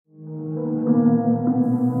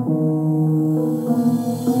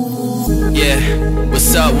Yeah,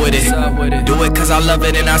 what's up with it? Do it cause I love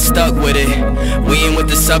it and I stuck with it. We ain't with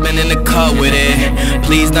the subbing in the cut with it.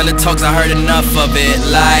 Please none of the talks, I heard enough of it.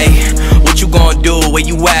 Like, what you gonna do? Where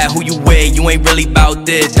you at? Who you with? You ain't really about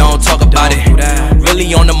this, don't talk about it.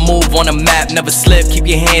 Really on the move, on the map, never slip. Keep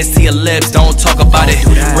your hands to your lips, don't talk about it.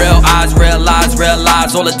 Real eyes, real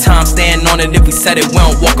lives, all the time. Stand on it, if we said it, we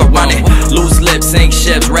don't walk around it. Loose lips, sink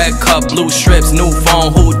ships, red cup, blue strips, new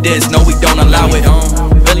phone, who this? No, we don't allow it.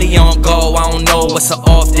 Really on go, I don't know what's an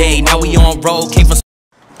off day. Now we on road, came from.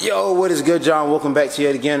 Yo, what is good, John? Welcome back to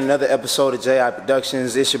yet again another episode of JI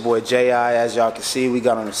Productions. It's your boy JI. As y'all can see, we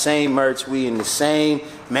got on the same merch. We in the same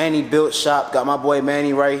Manny built shop. Got my boy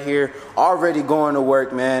Manny right here, already going to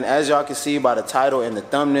work, man. As y'all can see by the title and the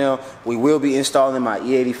thumbnail, we will be installing my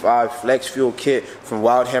E-85 flex fuel kit from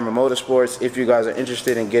Wild Hammer Motorsports. If you guys are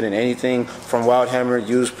interested in getting anything from Wild Hammer,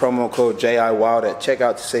 use promo code JIWILD at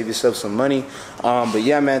checkout to save yourself some money. But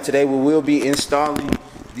yeah, man, today we will be installing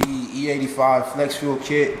the E-85 flex fuel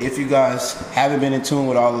kit. If you guys haven't been in tune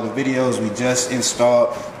with all of the videos, we just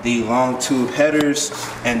installed the long tube headers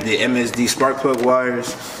and the MSD spark plug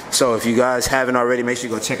wires. So if you guys haven't already, make sure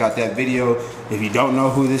you go check out that video. If you don't know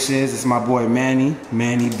who this is, it's my boy Manny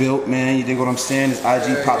built, man. You dig what I'm saying? His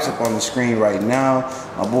IG pops up on the screen right now.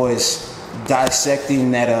 My boy's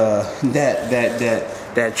dissecting that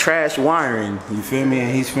trash wiring, you feel me?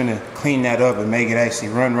 And he's finna clean that up and make it actually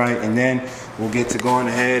run right, and then we'll get to going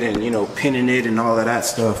ahead and, you know, pinning it and all of that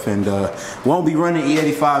stuff. And won't be running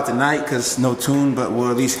E-85 tonight because no tune, but we'll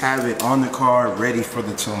at least have it on the car ready for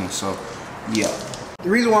the tune. So yeah, the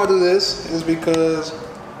reason why I do this is because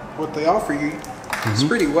what they offer you is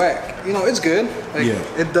pretty whack. You know, it's good, like, yeah,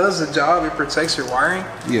 it does the job, it protects your wiring,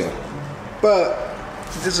 yeah, but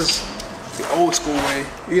this is the old school way.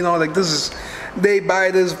 You know, like, this is, they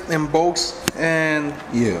buy this in bulks, and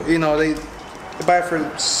yeah, you know, they buy it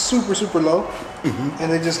for super low,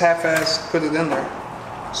 and they just half-ass put it in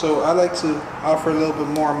there. So I like to offer a little bit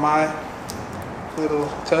more of my little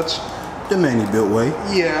touch, the Manny built way.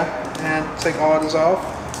 Yeah, and take all this off.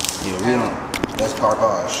 Yeah, we don't. That's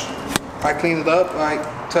garbage. I clean it up. I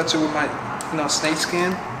touch it with my, you know, snake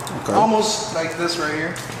skin, almost like this right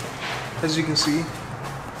here, as you can see.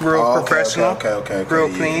 Real professional. Okay. Real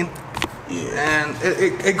clean. Yeah. And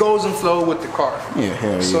it goes in flow with the car. Yeah,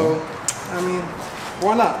 hell yeah. So, I mean,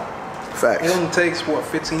 why not? Facts. It only takes, what,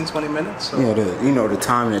 15-20 minutes? So. Yeah, you know, the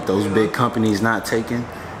time that those big companies not taking,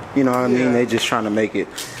 you know what I mean? They just trying to make it,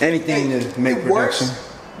 anything to make production.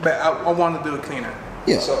 Works, but I want to do it cleaner.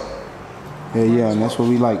 Yeah. So. Yeah, and that's what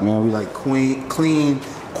we like, man. We like clean,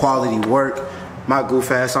 quality work. My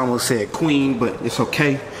goof ass almost said queen, but it's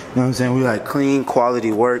okay. You know what I'm saying? We like clean,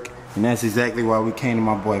 quality work. And that's exactly why we came to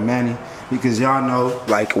my boy Manny. Because y'all know,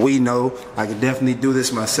 like we know, I could definitely do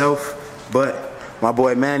this myself. But my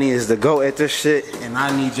boy Manny is the GOAT at this shit, and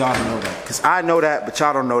I need y'all to know that. Because I know that, but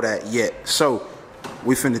y'all don't know that yet. So,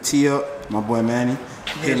 we finna tee up my boy Manny.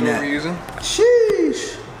 Here's what we're using.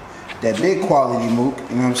 Sheesh. That big quality mook,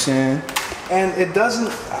 you know what I'm saying? And it doesn't,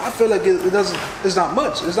 I feel like it doesn't, it's not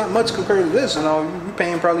much. It's not much compared to this, you know. You're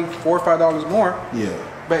paying probably $4 or $5 more. Yeah.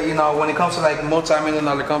 But, you know, when it comes to like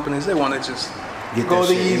multi-million-dollar companies, they want to just go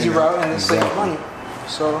the easy route and save money.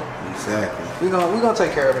 So exactly, we're gonna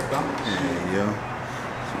take care of it, though. Yeah.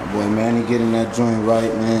 My boy Manny getting that joint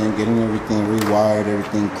right, man. Getting everything rewired,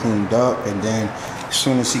 everything cleaned up, and then as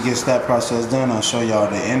soon as he gets that process done, I'll show y'all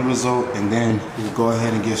the end result, and then we'll go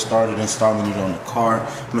ahead and get started installing it on the car.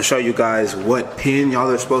 I'm gonna show you guys what pin y'all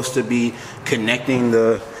are supposed to be connecting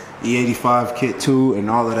the E-85 kit to and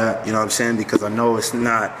all of that, you know what I'm saying? Because I know it's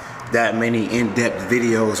not that many in-depth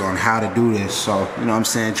videos on how to do this. So, you know what I'm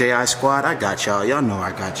saying? JI Squad, I got y'all. Y'all know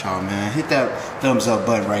I got y'all, man. Hit that thumbs up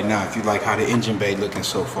button right now if you like how the engine bay looking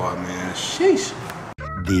so far, man. Sheesh.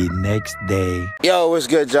 The next day. Yo, what's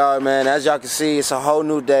good, y'all, man? As y'all can see, it's a whole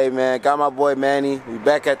new day, man. Got my boy Manny. We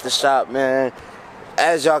back at the shop, man.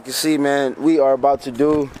 As y'all can see, man, we are about to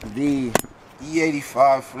do the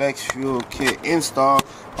E-85 flex fuel kit install.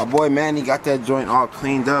 My boy Manny got that joint all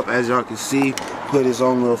cleaned up, as y'all can see. Put his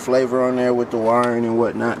own little flavor on there with the wiring and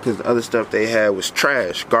whatnot, because the other stuff they had was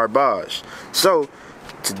trash, garbage. So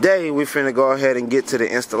today we finna go ahead and get to the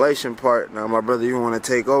installation part. Now, my brother, you want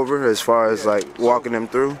to take over as far as like walking them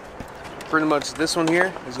through? Pretty much this one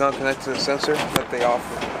here is gonna connect to the sensor that they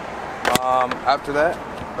offer. After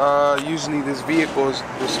that, usually this vehicle is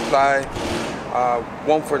the supply.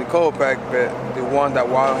 One for the cold pack, but the one that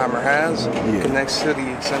Wild Hammer has connects to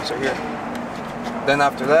the sensor here. Then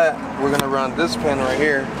after that, we're gonna run this pin right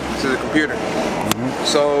here to the computer.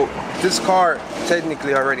 So this car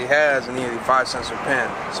technically already has an E-85 sensor pin.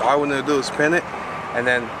 So all we're gonna do is pin it, and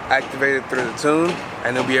then activate it through the tune,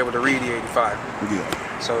 and it'll be able to read E-85.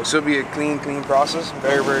 Yeah. So it should be a clean process,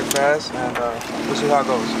 very, very fast, and we'll see how it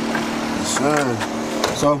goes. Yes,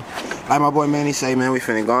 sir. So, like my boy Manny say, man, we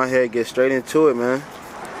finna go ahead and get straight into it, man.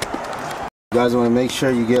 You guys want to make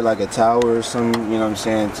sure you get like a towel or something, you know what I'm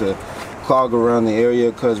saying, to clog around the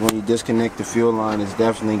area, because when you disconnect the fuel line, it's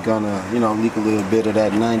definitely gonna, you know, leak a little bit of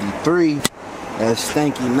that 93, that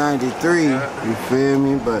stanky 93, you feel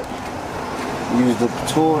me? But use the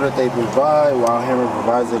tool that they provide while Hammer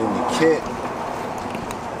provides it in the kit.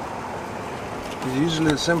 It's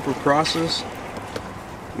usually a simple process.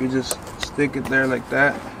 You just stick it there like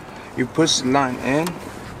that. You push the line in,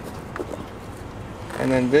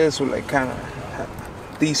 and then this will like kind of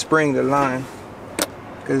de-spring the line,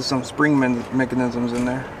 because there's some spring mechanisms in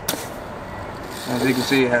there. As you can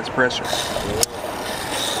see, it has pressure.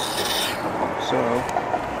 So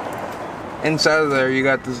inside of there, you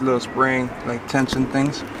got this little spring, like tension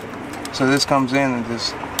things. So this comes in and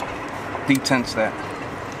just detents that.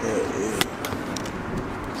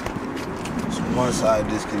 So one side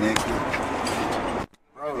disconnected.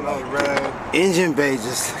 Bro, engine bay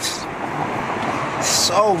just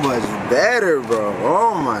so much better, bro.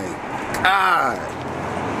 Oh my god.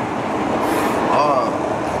 Oh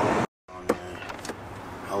man,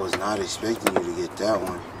 I was not expecting you to get that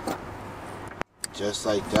one. Just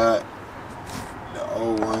like that, the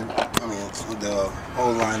old one, the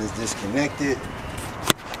old line is disconnected.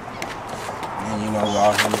 And you know,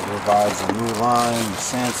 while he provides a new line, the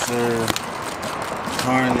sensor,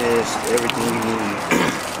 harness, everything you need.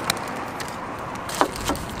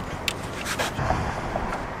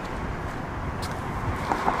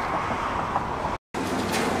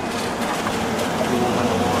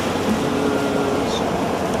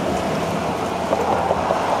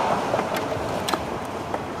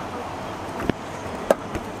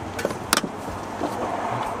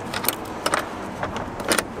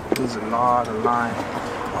 There's a lot of line.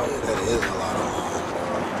 Oh yeah, that is a lot of line.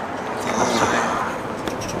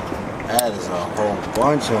 That is a whole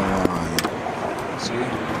bunch of line. See?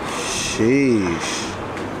 Sheesh.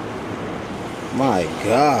 My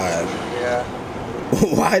God. Yeah.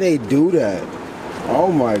 Why they do that?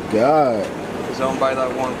 Oh my God. It's owned by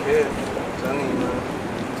that one kid. I'm telling you, man.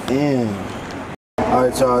 Damn.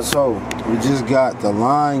 Alright, y'all, so we just got the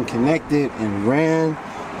line connected and ran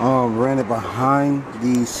it behind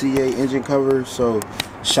the CA engine cover. So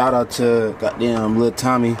shout out to goddamn little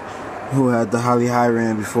Tommy, who had the Holly High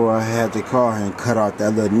ran before I had the car, and cut out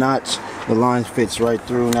that little notch. The line fits right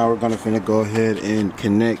through. Now we're finna go ahead and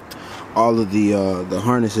connect all of the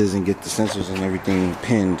harnesses and get the sensors and everything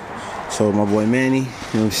pinned. So my boy Manny, you know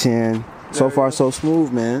what I'm saying? So far so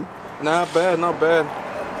smooth, man. Not bad, not bad.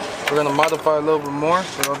 We're gonna modify a little bit more,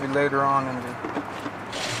 so it'll be later on in the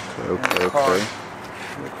car.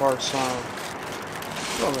 The car sound.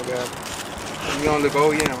 Oh my God. You on the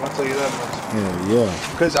go, yeah, I'll tell you that much. Yeah.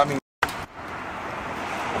 Because I mean,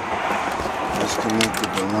 Just connected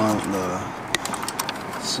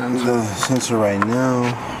the sensor right now.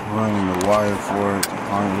 Running the wire for it, the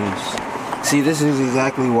harness. See, this is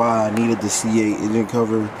exactly why I needed the C8 engine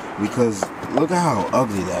cover, because look at how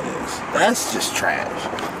ugly that is. That's just trash.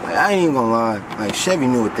 Like, I ain't even gonna lie. Like, Chevy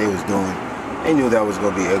knew what they was doing. They knew that was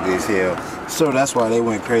gonna be ugly as hell. So that's why they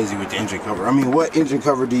went crazy with the engine cover. I mean, what engine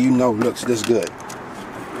cover do you know looks this good?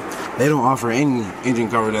 They don't offer any engine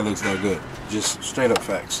cover that looks that good. Just straight up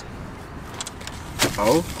facts.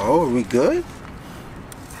 Oh, are we good?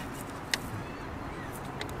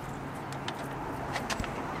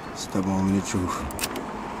 Step on the truth.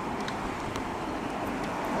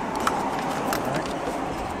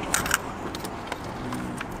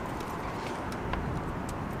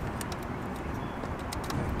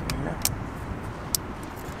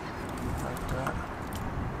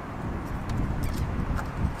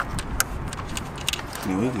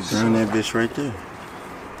 Yeah, we can turn that bitch right there.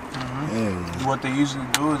 Yeah. what they usually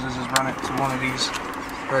do is just run it to one of these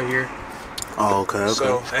right here. Oh, okay.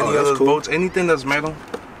 So any of those bolts, anything that's metal,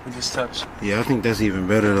 we just touch. Yeah, I think that's even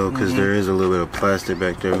better though, because there is a little bit of plastic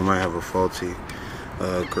back there. We might have a faulty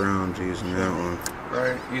ground using that one.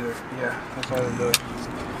 Right, either. Yeah, that's how they do it.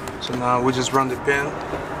 So now we just run the pin,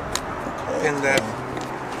 pin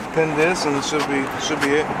this, and it should be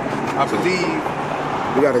it. I believe.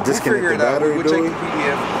 We gotta disconnect the battery. We'll check the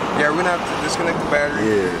PDF. Yeah, we're gonna have to disconnect the battery.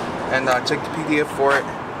 Yeah. And check the PDF for it.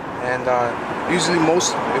 And usually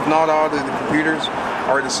most, if not all, the computers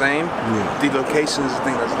are the same. Yeah. The location is the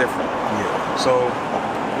thing that's different. Yeah. So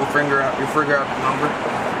we'll figure out the number.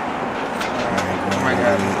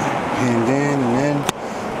 Pinned in, and then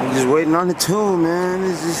we're just waiting on the tune, man.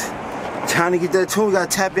 It's just Time to get that tune. We gotta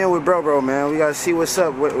tap in with bro, man. We gotta see what's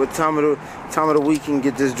up. What time of the week can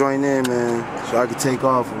get this joint in, man, so I can take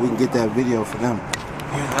off and we can get that video for them.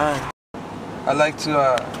 Yeah, I like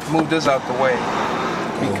to move this out the way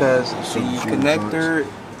because the connector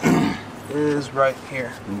is right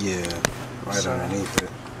here. Yeah, right underneath it.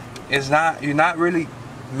 You're not really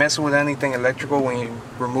messing with anything electrical when you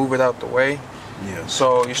remove it out the way. Yeah.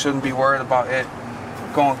 So you shouldn't be worried about it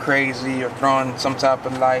going crazy or throwing some type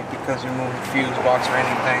of light because you move the fuse box or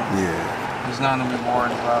anything. Yeah. There's nothing to be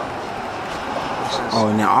worried about. Oh,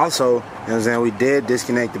 and now also, you know what I'm saying, we did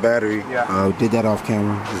disconnect the battery. Yeah. We did that off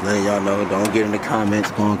camera. Just letting y'all know, don't get in the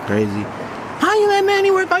comments going crazy. How you let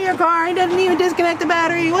Manny work on your car? He doesn't even disconnect the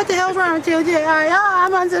battery. What the hell's wrong with you, J.I.? Oh,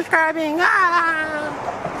 I'm unsubscribing.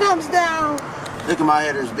 Thumbs down. Look at my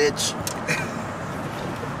headers, bitch.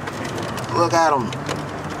 Look at them.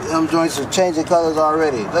 Them joints are changing colors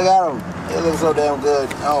already. Look at them. They look so damn good.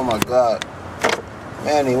 Oh my God.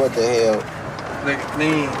 Manny, what the hell? Look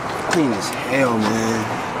clean. Clean as hell, man.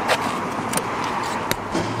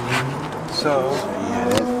 So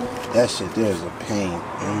yeah, that shit there is a pain.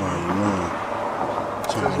 I'm already knowing.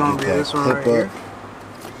 It's gonna be this one right here.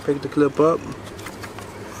 Pick the clip up.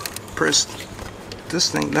 Press this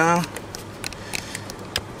thing down.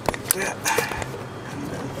 Like that. And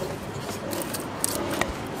then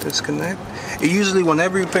disconnect. It usually,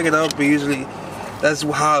 whenever you pick it up, that's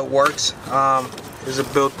how it works. There's a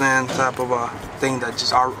built-in type of a thing that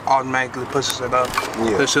just automatically pushes it up.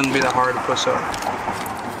 Yeah. So it shouldn't be that hard to push up.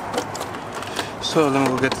 So then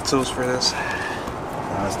we'll get the tools for this.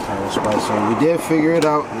 That's kind of spicy. We did figure it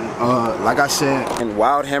out. Like I said, and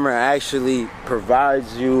Wild Hammer actually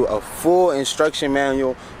provides you a full instruction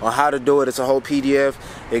manual on how to do it. It's a whole PDF.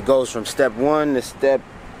 It goes from step 1 to step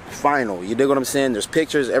final. You dig what I'm saying? There's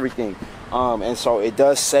pictures, everything. And so it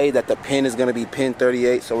does say that the pin is going to be pin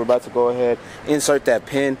 38. So we're about to go ahead, insert that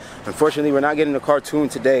pin. Unfortunately, we're not getting the car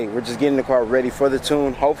tuned today. We're just getting the car ready for the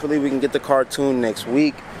tune. Hopefully we can get the car tuned next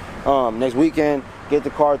week. Next weekend, get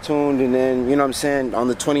the car tuned, and then, you know what I'm saying, on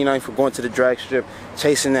the 29th we're going to the drag strip,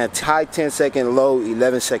 chasing that high 10-second, low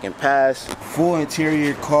 11-second pass. Full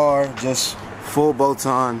interior car, just full bolts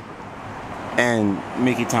on, and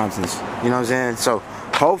Mickey Thompson's, you know what I'm saying? So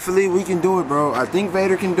hopefully we can do it, bro. I think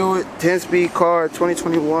Vader can do it. 10-speed car,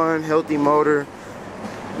 2021, healthy motor,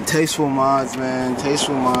 tasteful mods, man,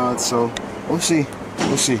 tasteful mods. So we'll see,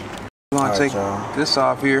 we'll see. I'm gonna take this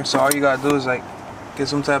off here, so all you gotta do is like get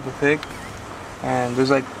some type of pick, and there's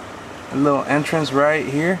like a little entrance right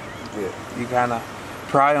here. Yeah. You kind of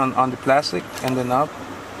pry on the plastic and then up,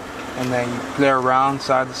 and then you play around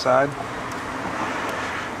side to side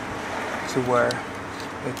to where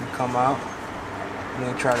it can come out, and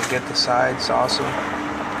then try to get the sides also.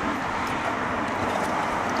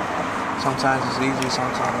 Sometimes it's easy,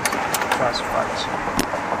 sometimes it tries to fight.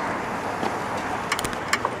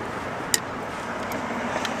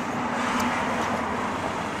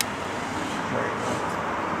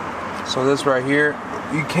 So this right here,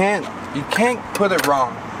 you can't put it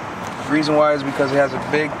wrong. The reason why is because it has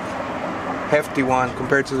a big, hefty one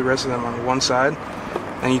compared to the rest of them on one side,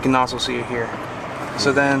 and you can also see it here.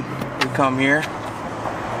 So then we come here,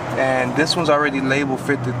 and this one's already labeled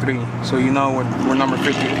 53. So you know where number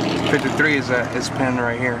 53 is at. It's pinned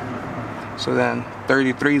right here. So then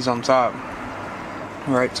 33 is on top.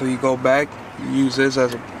 Right. So you go back, you use this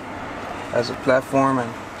as a platform,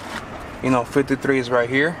 and you know 53 is right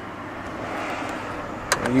here.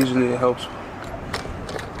 And usually it helps.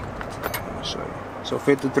 Let me show you. So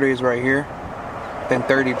 53 is right here, then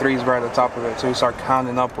 33 is right at the top of it. So you start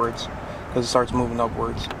counting upwards because it starts moving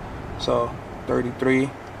upwards. So 33,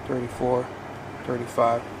 34,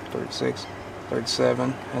 35, 36,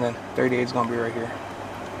 37, and then 38 is gonna be right here.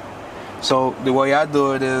 So the way I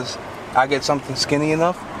do it is I get something skinny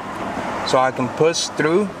enough so I can push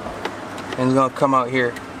through and it's gonna come out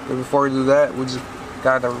here. But before we do that, we just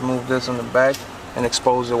gotta remove this in the back and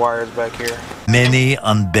expose the wires back here. Many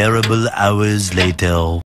unbearable hours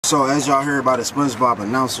later. So as y'all heard by the SpongeBob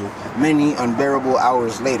announcer, many unbearable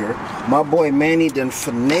hours later, my boy Manny done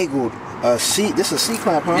finagled a C. This is a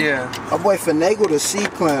C-clamp, huh? Yeah. My boy finagled a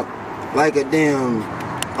C-clamp like a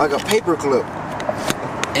paper clip.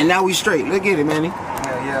 And now we straight. Look at it, Manny.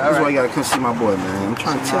 Yeah. That's why you gotta come see my boy, man. I'm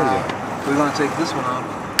trying to tell you. We're gonna take this one off.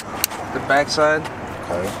 The back side.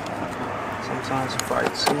 Okay. Sometimes it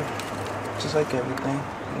fights, see? Just like everything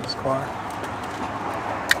in this car.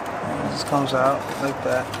 And it just comes out like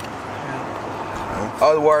that. Yeah.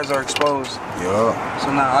 All the wires are exposed. Yeah.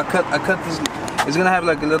 So now I cut this. It's gonna have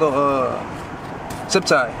like a little zip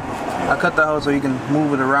tie. I cut that hole so you can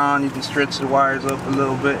move it around. You can stretch the wires up a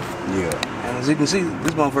little bit. Yeah. And As you can see,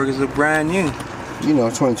 this motherfuckers look brand new. You know,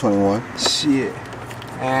 2021. Shit.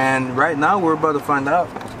 And right now we're about to find out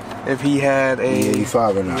if he had a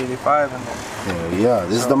E-85 or not. E-85 in there. Hell yeah,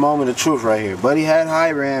 this is the moment of truth right here. Buddy had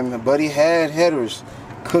high ram, Buddy had headers,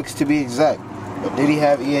 Cooks to be exact. But did he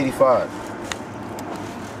have E-85?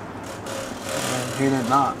 He did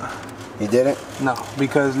not. He didn't? No,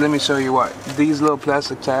 because let me show you what. These little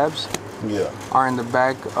plastic tabs are in the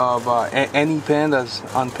back of any pin that's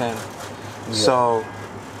unpinned. Yeah. So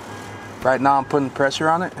right now I'm putting pressure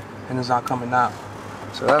on it and it's not coming out.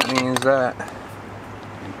 So that means that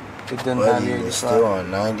it didn't have E-85. It's still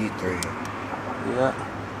on 93. Yeah.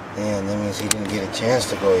 And that means he didn't get a chance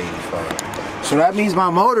to go 85. So that means my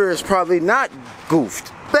motor is probably not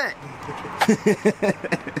goofed. Bang!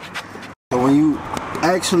 So when you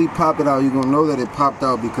actually pop it out, you're gonna know that it popped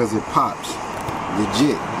out because it pops.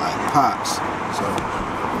 Legit, like pops. So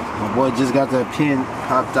my boy just got that pin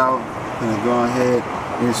popped out. Gonna go ahead,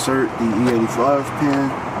 insert the E-85 pin.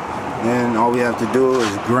 Then all we have to do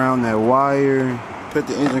is ground that wire, put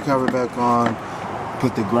the engine cover back on,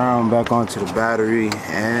 put the ground back onto the battery,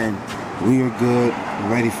 and we are good,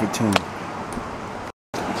 ready for tuning.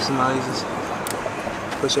 So now you just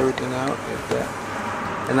push everything out like that.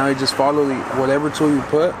 And now you just follow whatever tool you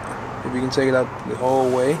put. If you can take it out the whole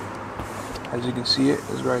way, as you can see it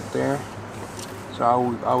is right there. So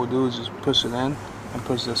all I would do is just push it in and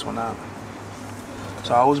push this one out.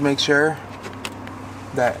 So I always make sure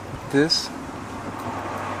that this,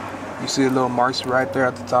 you see the little marks right there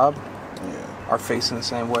at the top, are facing the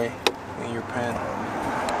same way in your pin.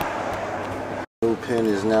 New pin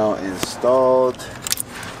is now installed.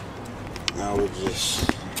 Now we're just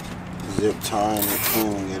zip tying and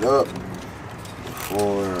cleaning it up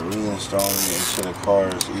before reinstalling it into the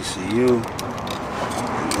car's ECU.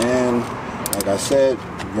 And then, like I said,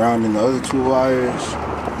 grounding the other two wires,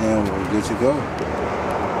 and we're good to go.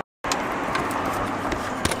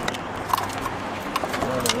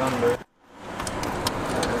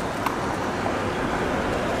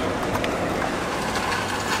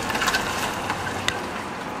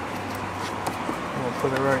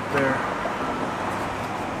 Put it right there.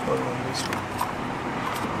 Put it on this one.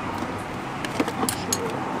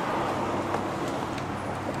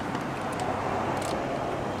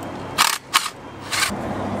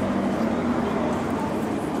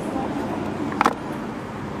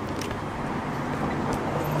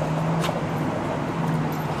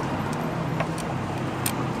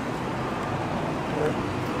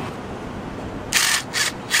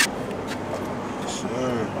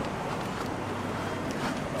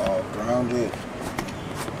 Grounded.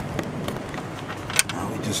 Now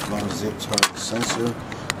we just gonna zip tie the sensor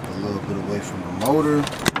a little bit away from the motor.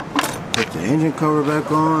 Put the engine cover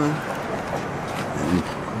back on. And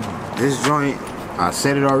this joint, I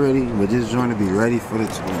said it already, but this joint will be ready for the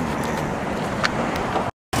tune.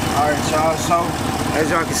 Alright y'all, so as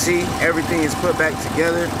y'all can see, everything is put back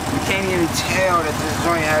together. You can't even tell that this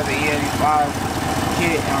joint has an E-85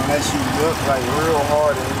 kit unless you look like real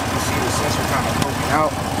hard and you can see the sensor kind of poking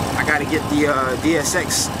out. I gotta get the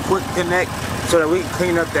DSX quick connect so that we can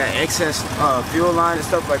clean up that excess fuel line and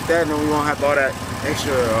stuff like that, and then we won't have all that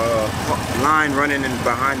extra line running in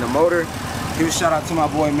behind the motor. Give a shout out to my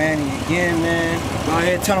boy Manny again, man. Go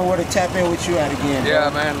ahead, tell him where to tap in with you at again.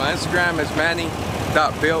 Yeah, bro. man, my Instagram is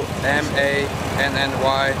manny.built, MANNY.built.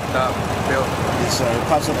 Yes, sir. It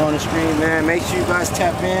pops up on the screen, man. Make sure you guys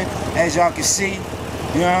tap in. As y'all can see,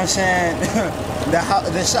 you know what I'm saying?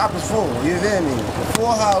 The shop is full, you feel me?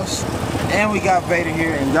 Full house, and we got Vader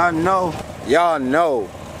here, and y'all know,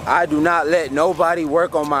 I do not let nobody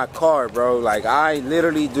work on my car, bro. Like, I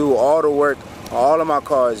literally do all the work on all of my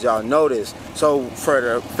cars, y'all know this. So, for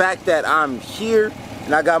the fact that I'm here,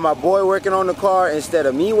 and I got my boy working on the car instead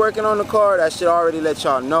of me working on the car, that should already let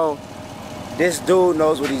y'all know this dude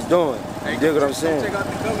knows what he's doing. You dig what I'm saying? Check out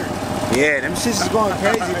the color. Yeah, them shits is going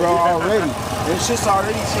crazy, bro, already. Them shits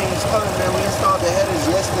already changed color, man. We installed the headers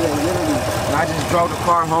yesterday, literally. And I just drove the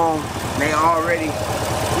car home, and they already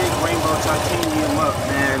big rainbow titanium up,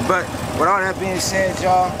 man. But with all that being said,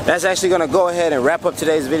 y'all, that's actually going to go ahead and wrap up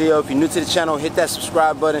today's video. If you're new to the channel, hit that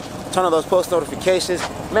subscribe button, turn on those post notifications.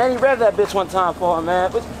 Man, he read that bitch one time for him,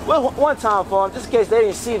 man. But one time for him, just in case they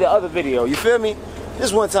didn't see the other video. You feel me?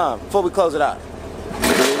 Just one time before we close it out.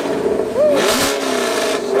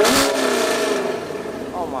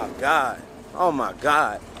 Oh my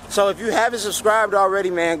God. So if you haven't subscribed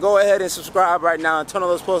already, man, go ahead and subscribe right now and turn on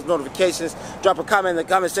those post notifications. Drop a comment in the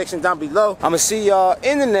comment section down below. I'm gonna see y'all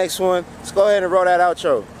in the next one. Let's go ahead and roll that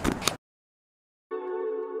outro.